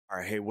All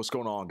right, hey, what's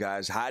going on,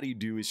 guys? How do you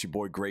do? It's your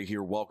boy Gray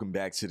here. Welcome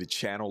back to the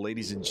channel.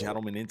 Ladies and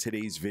gentlemen, in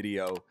today's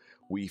video,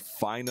 we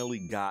finally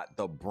got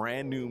the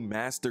brand new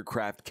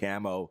Mastercraft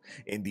camo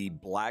in the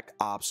Black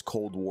Ops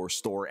Cold War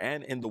store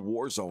and in the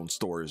Warzone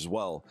store as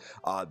well.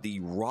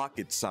 The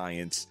Rocket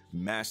Science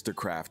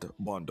Mastercraft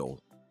Bundle.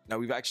 Now,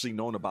 we've actually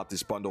known about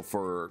this bundle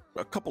for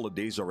a couple of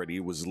days already.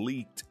 It was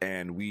leaked,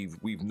 and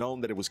we've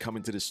known that it was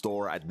coming to the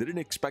store. I didn't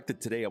expect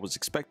it today. I was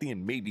expecting it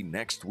maybe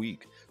next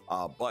week,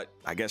 but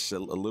I guess a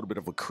little bit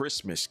of a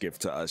Christmas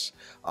gift to us.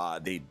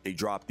 They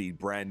dropped the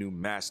brand new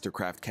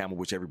Mastercraft camo,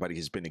 which everybody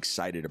has been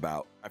excited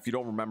about. If you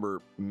don't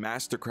remember,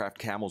 Mastercraft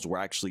camos were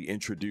actually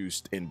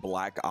introduced in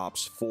Black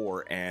Ops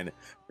 4, and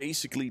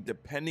basically,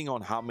 depending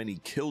on how many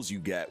kills you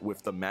get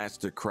with the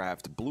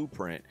Mastercraft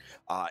blueprint,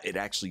 it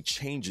actually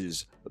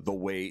changes the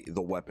way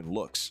the weapon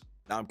looks.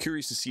 Now, I'm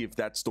curious to see if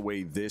that's the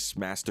way this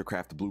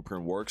Mastercraft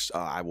blueprint works.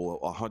 I will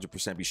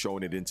 100% be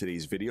showing it in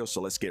today's video,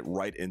 so let's get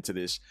right into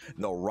this.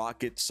 The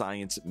Rocket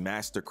Science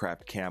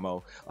Mastercraft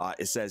camo.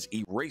 It says,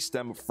 erase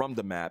them from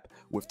the map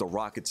with the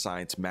Rocket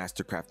Science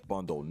Mastercraft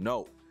bundle.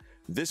 No,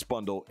 this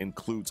bundle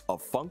includes a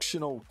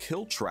functional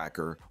kill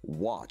tracker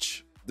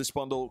watch. This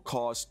bundle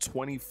costs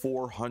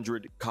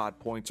 2,400 COD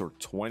points, or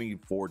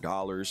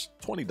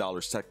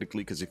 $20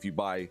 technically, because if you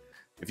buy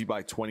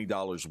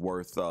 $20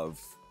 worth of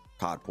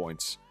COD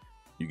points,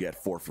 you get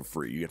 4 for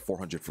free. You get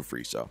 400 for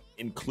free. So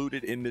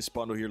included in this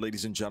bundle here,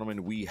 ladies and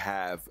gentlemen, we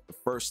have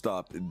first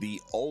up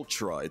the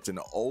Ultra. It's an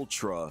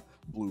Ultra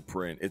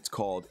blueprint. It's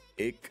called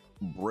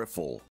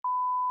AFFILIATIon.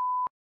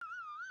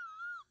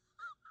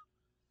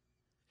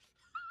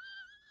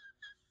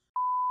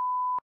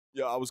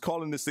 Yeah, I was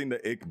calling this thing the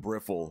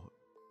AFFILIATIon.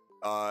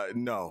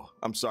 No,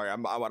 I'm sorry. I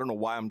don't know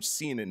why I'm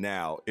seeing it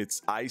now. It's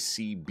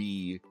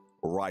ICB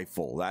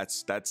rifle.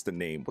 That's the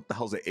name. What the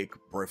hell's the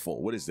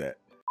AFFILIATIon? What is that?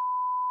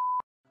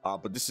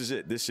 But this is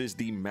it. This is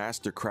the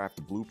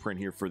Mastercraft blueprint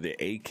here for the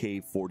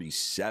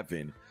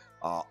AK-47.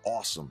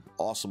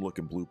 Awesome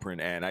looking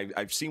blueprint, and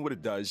I've seen what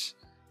it does,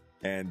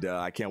 and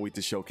I can't wait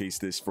to showcase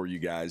this for you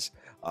guys.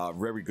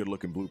 Very good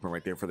looking blueprint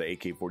right there for the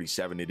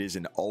AK-47. It is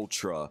an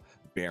ultra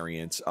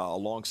variant.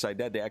 Alongside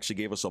that, they actually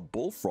gave us a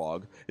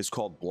bullfrog. It's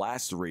called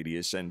Blast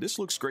Radius, and this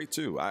looks great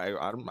too.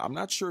 I'm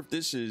not sure if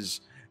this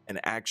is an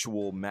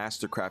actual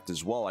Mastercraft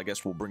as well. I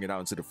guess we'll bring it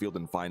out into the field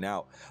and find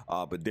out.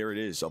 But there it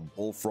is, a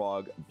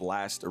bullfrog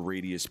Blast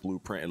Radius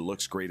blueprint. It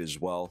looks great as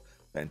well.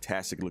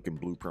 Fantastic looking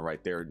blueprint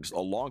right there.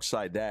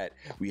 Alongside that,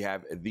 we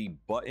have the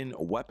button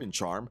weapon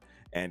charm,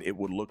 and it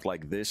would look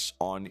like this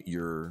on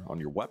your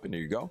weapon. There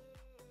you go.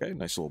 Okay,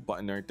 nice little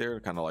button right there,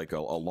 kind of like a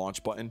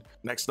launch button.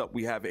 Next up,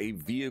 we have a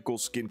vehicle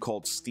skin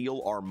called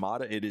Steel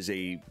Armada. It is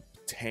a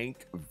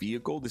tank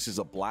vehicle. This is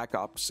a Black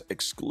Ops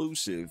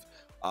exclusive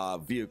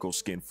vehicle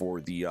skin for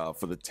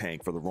the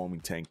tank, for the roaming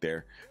tank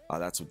there.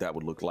 That's what that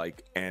would look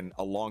like. And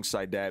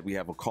alongside that, we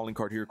have a calling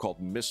card here called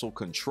Missile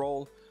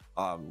Control.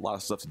 A lot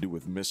of stuff to do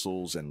with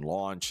missiles and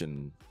launch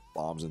and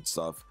bombs and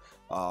stuff.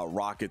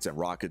 Rocket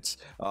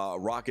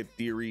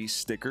Theory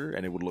sticker,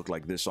 and it would look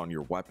like this on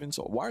your weapon.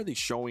 So why are they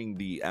showing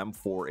the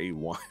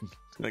M4A1?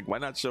 Like, why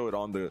not show it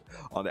on the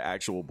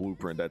actual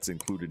blueprint that's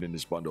included in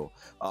this bundle?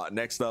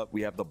 Next up,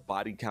 we have the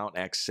body count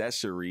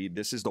accessory.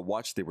 This is the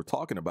watch they were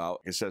talking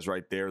about. It says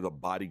right there, the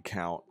body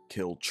count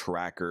kill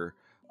tracker.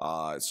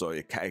 So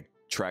it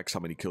tracks how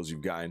many kills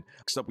you've gotten.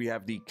 Next up, we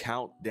have the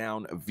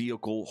countdown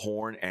vehicle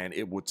horn, and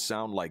it would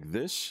sound like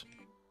this.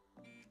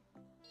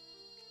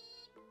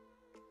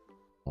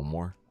 One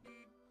more.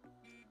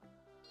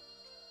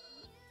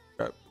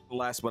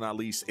 Last but not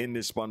least, in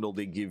this bundle,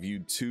 they give you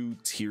 2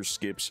 tier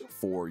skips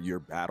for your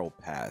battle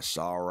pass.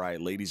 All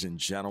right, ladies and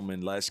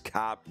gentlemen, let's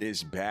cop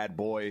this bad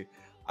boy.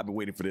 I've been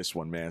waiting for this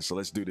one, man. So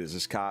let's do this.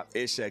 Let's cop.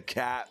 It's a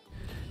cap.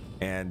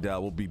 And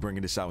we'll be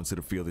bringing this out into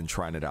the field and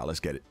trying it out.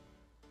 Let's get it.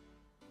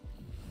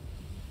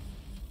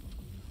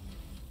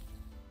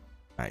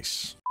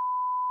 Nice.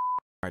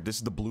 All right, this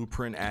is the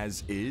blueprint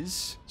as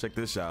is. Check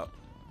this out.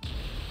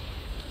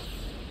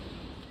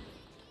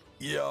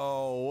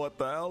 Yo, what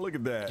the hell? Look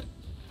at that.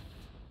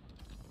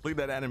 Look at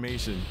that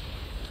animation.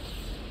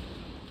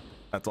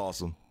 That's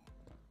awesome.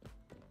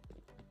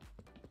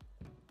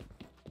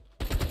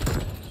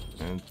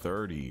 And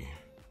 30.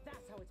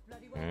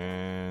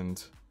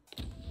 And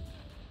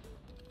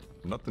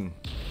nothing.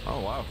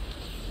 Oh, wow.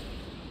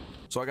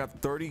 So I got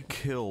 30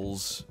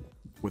 kills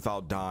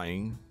without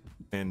dying,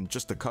 and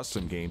just a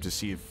custom game to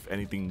see if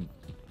anything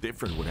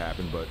different would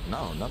happen, but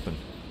no, nothing.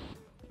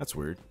 That's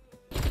weird.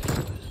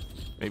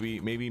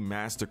 Maybe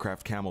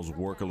Mastercraft camos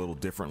work a little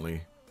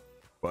differently,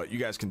 but you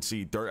guys can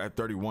see at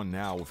 31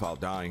 now without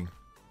dying,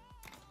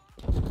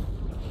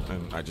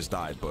 and I just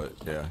died, but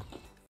yeah. All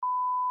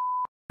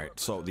right,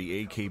 so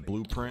the AK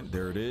blueprint,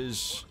 there it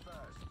is.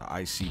 The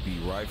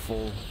ICB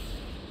rifle.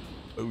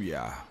 Oh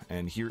yeah,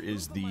 and here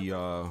is the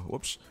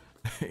whoops.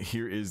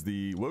 Here is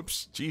the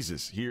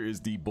Jesus. Here is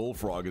the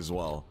bullfrog as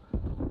well,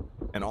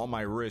 and on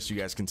my wrist you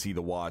guys can see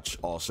the watch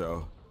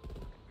also.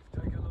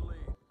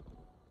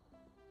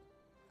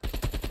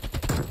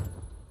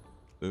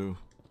 Ooh.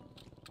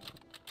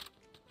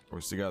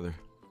 Works together.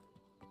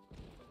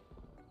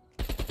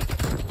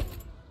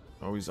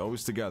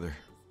 Always together.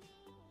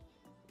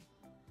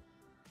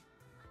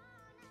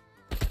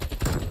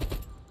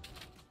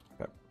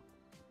 Okay.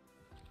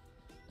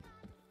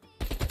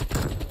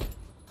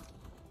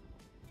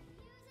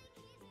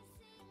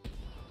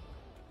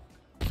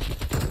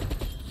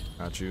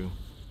 Got you.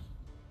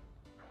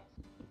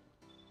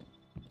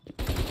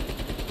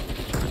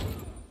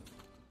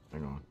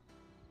 Hang on.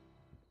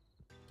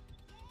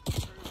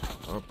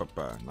 Oh,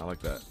 not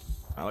like that.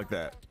 Not like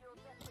that.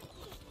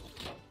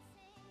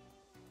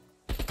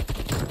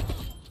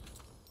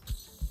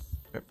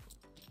 Yep.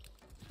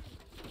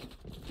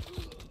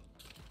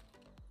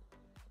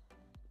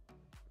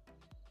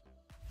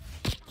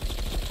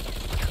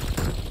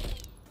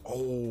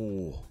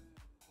 Oh.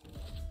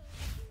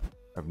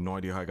 I have no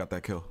idea how I got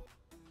that kill.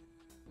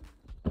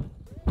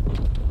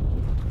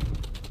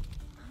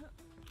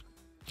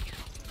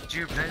 Did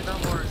you play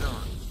that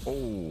Warzone?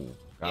 Oh,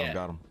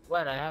 got him.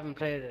 What? I haven't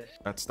played this.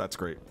 That's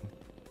great.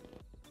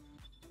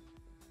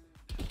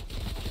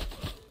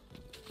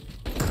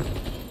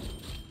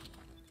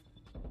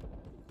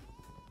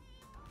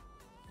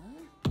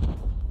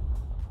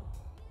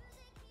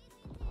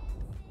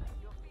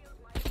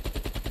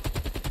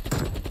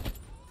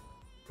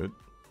 Good.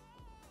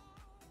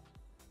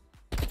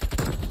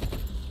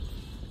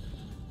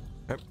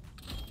 Yep.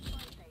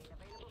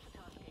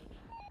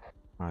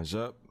 Eyes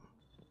up.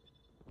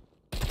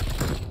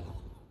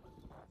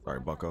 Sorry,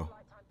 bucko.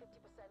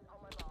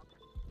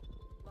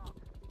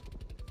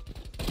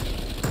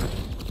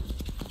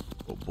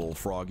 Little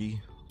bullfroggy.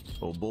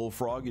 Little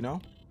bullfrog, you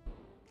know?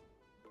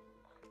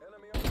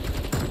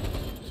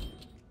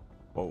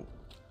 Whoa.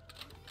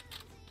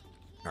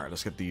 Alright,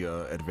 let's get the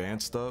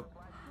advanced up.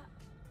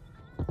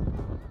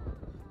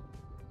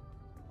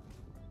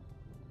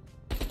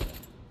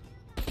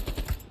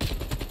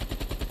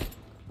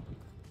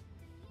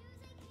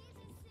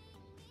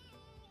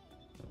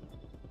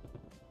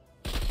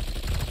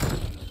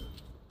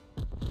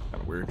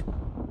 Weird.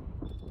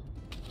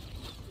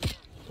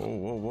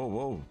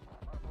 Whoa.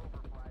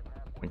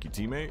 Thank you,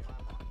 teammate.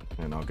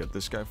 And I'll get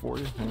this guy for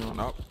you. Hang on.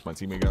 Oh, my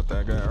teammate got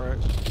that guy. All right.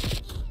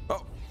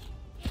 Oh,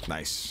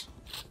 nice.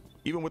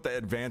 Even with the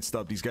advanced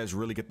up, these guys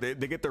really they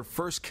get their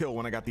first kill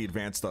when I got the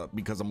advanced up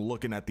because I'm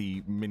looking at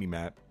the mini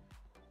map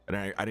and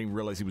I didn't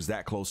realize he was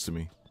that close to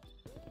me.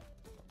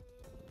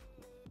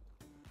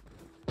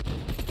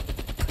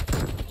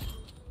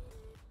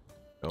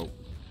 Oh.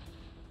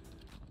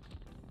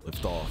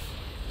 Lift off.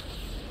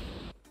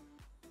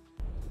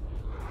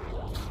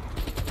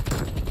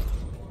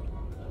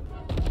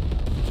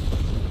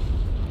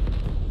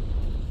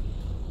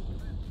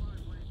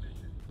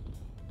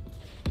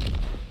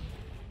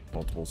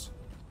 Multiples.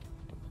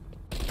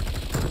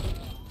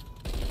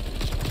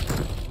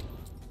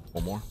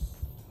 One more.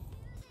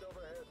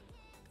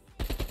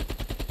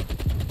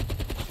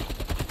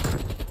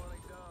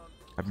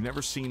 I've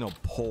never seen a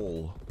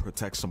pole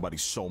protect somebody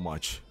so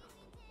much.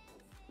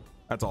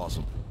 That's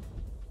awesome.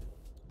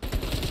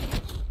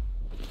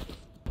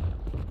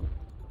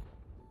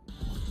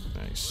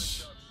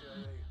 Nice.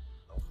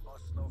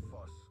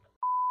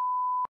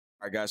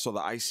 Alright guys, so the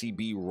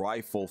ICB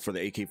rifle for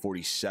the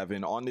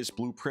AK-47 on this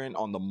blueprint,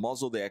 on the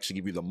muzzle they actually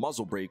give you the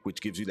muzzle brake,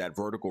 which gives you that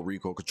vertical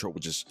recoil control,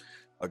 which is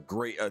a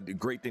great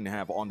thing to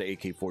have on the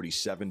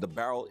AK-47. The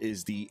barrel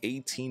is the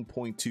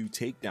 18.2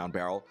 takedown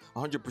barrel,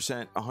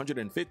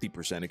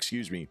 150%,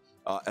 excuse me,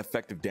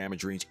 effective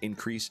damage range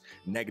increase,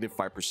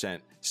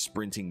 -5%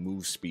 sprinting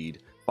move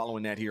speed.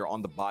 Following that here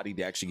on the body,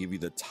 they actually give you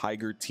the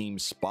Tiger Team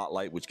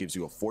Spotlight, which gives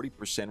you a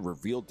 40%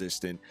 reveal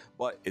distance,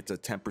 but it's a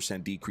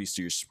 10% decrease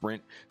to your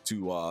sprint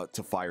to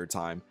fire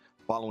time.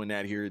 Following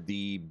that here,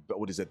 the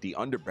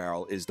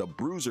underbarrel is the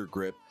Bruiser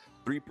Grip,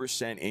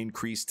 3%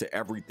 increase to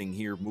everything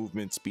here: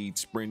 movement speed,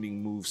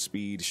 sprinting move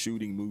speed,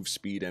 shooting move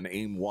speed, and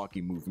aim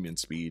walking movement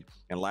speed.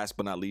 And last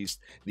but not least,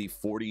 the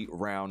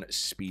 40-round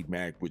speed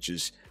mag, which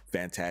is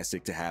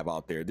fantastic to have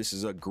out there. This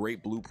is a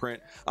great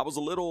blueprint. I was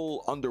a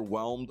little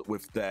underwhelmed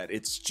with that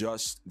it's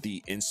just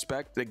the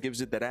inspect that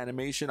gives it that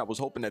animation. I was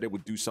hoping that it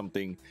would do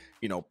something,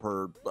 you know,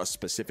 per a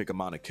specific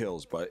amount of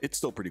kills, but it's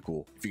still pretty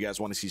cool. If you guys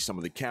want to see some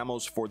of the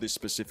camos for this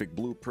specific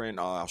blueprint,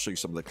 I'll show you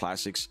some of the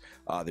classics.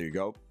 There you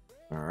go.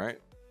 All right,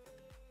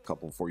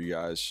 couple for you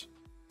guys.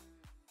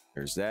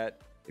 There's that.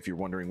 If you're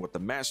wondering what the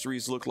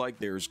masteries look like,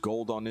 there's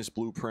gold on this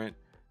blueprint,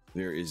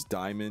 there is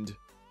diamond,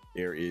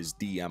 there is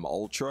DM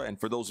Ultra, and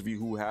for those of you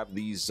who have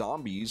the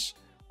zombies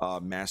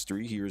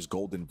mastery, here's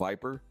Golden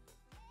Viper,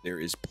 there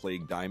is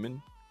Plague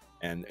Diamond,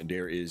 and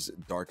there is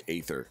Dark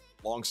Aether.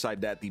 Alongside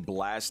that, the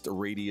Blast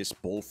Radius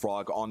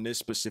Bullfrog. On this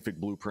specific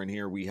blueprint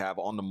here, we have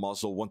on the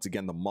muzzle, once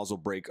again, the muzzle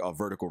brake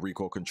vertical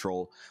recoil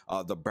control.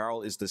 The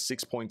barrel is the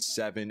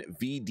 6.7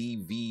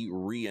 VDV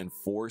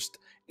reinforced,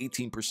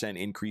 18%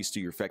 increase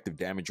to your effective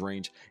damage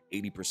range,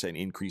 80%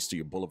 increase to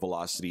your bullet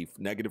velocity,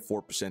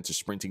 -4% to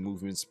sprinting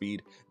movement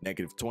speed,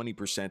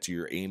 -20% to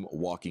your aim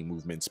walking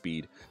movement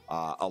speed.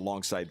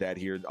 Alongside that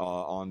here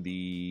on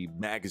the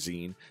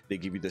magazine, they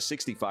give you the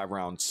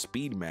 65-round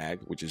speed mag,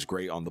 which is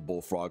great on the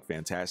Bullfrog,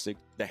 fantastic.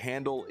 elastic. The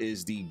handle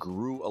is the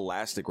Gru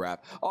elastic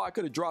wrap. Oh, I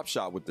could have drop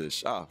shot with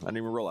this. I didn't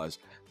even realize.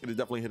 Could have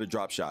definitely hit a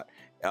drop shot.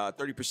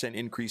 30%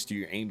 increase to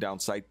your aim down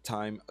sight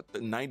time,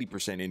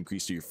 90%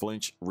 increase to your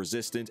flinch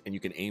resistant, and you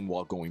can aim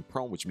while going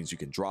prone, which means you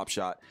can drop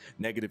shot.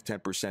 Negative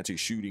 10% to your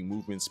shooting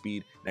movement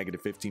speed,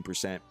 negative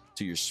 15%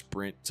 to your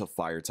sprint to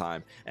fire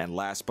time. And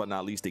last but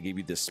not least, they gave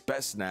you the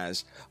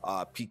Spetsnaz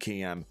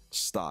PKM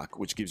stock,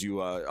 which gives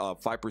you a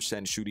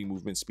 5% shooting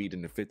movement speed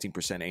and a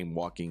 15% aim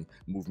walking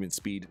movement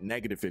speed,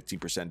 negative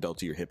 15% though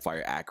to your hip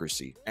fire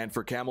accuracy. And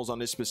for camos on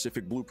this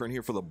specific blueprint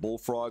here for the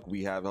Bullfrog,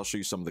 we have, I'll show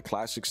you some of the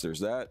classics. There's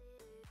that.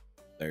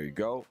 There you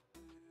go.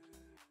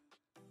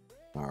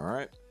 All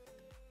right.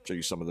 Show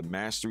you some of the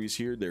masteries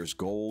here. There's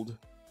gold,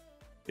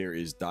 there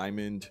is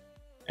diamond,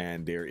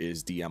 and there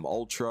is DM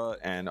Ultra.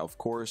 And of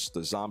course,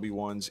 the zombie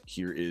ones.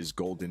 Here is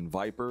Golden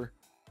Viper.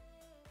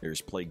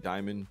 There's Plague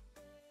Diamond.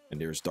 And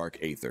there's Dark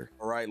Aether.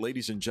 All right,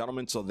 ladies and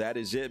gentlemen, so that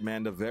is it,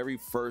 man. The very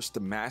first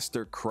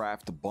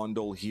Mastercraft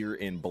bundle here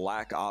in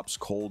Black Ops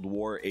Cold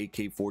War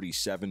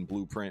AK-47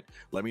 blueprint.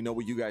 Let me know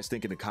what you guys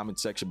think in the comment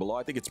section below.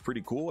 I think it's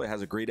pretty cool. It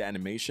has a great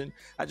animation.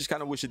 I just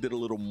kind of wish it did a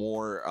little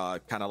more,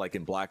 kind of like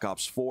in Black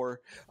Ops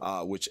 4,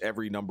 which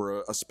every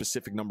number, a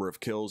specific number of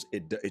kills,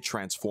 it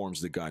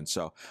transforms the gun.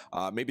 So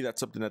maybe that's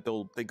something that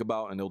they'll think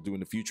about and they'll do in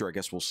the future. I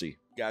guess we'll see.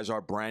 You guys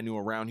are brand new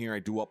around here. I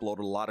do upload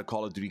a lot of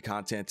Call of Duty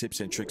content, tips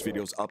and tricks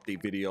videos,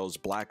 update videos,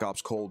 Black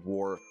Ops Cold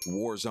War,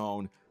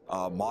 Warzone,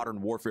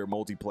 Modern Warfare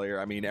multiplayer.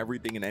 I mean,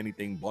 everything and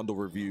anything, bundle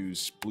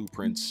reviews,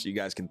 blueprints you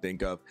guys can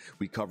think of.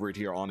 We cover it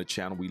here on the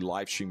channel. We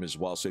live stream as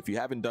well. So if you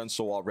haven't done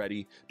so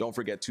already, don't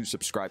forget to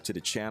subscribe to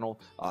the channel,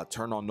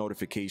 turn on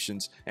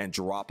notifications, and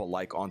drop a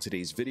like on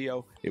today's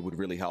video. It would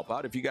really help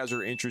out. If you guys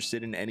are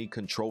interested in any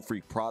Control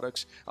Freak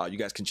products, you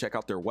guys can check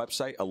out their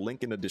website, a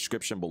link in the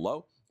description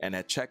below. And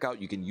at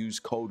checkout, you can use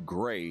code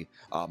GRAY,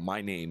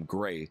 my name,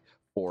 GRAY,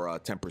 for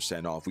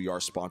 10% off. We are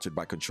sponsored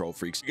by Control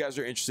Freaks. If you guys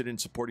are interested in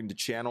supporting the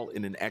channel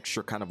in an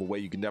extra kind of a way,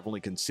 you can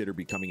definitely consider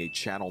becoming a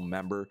channel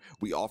member.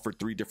 We offer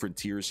 3 different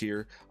tiers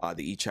here.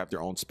 They each have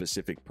their own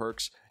specific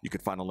perks. You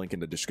can find a link in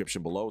the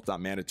description below. It's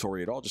not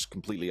mandatory at all, just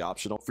completely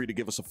optional. Free to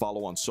give us a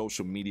follow on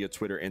social media,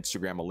 Twitter,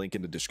 Instagram, a link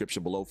in the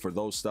description below for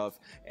those stuff.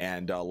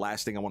 And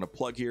last thing I want to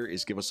plug here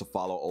is give us a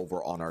follow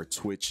over on our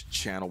Twitch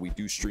channel. We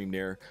do stream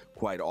there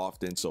quite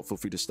often, so feel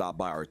free to stop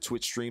by our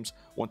Twitch streams.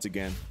 Once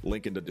again,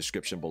 link in the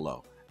description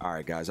below. All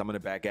right, guys, I'm going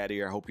to back out of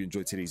here. I hope you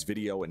enjoyed today's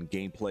video and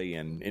gameplay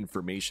and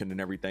information and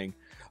everything.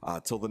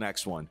 Till the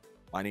next one,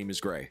 my name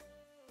is Gray.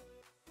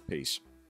 Peace.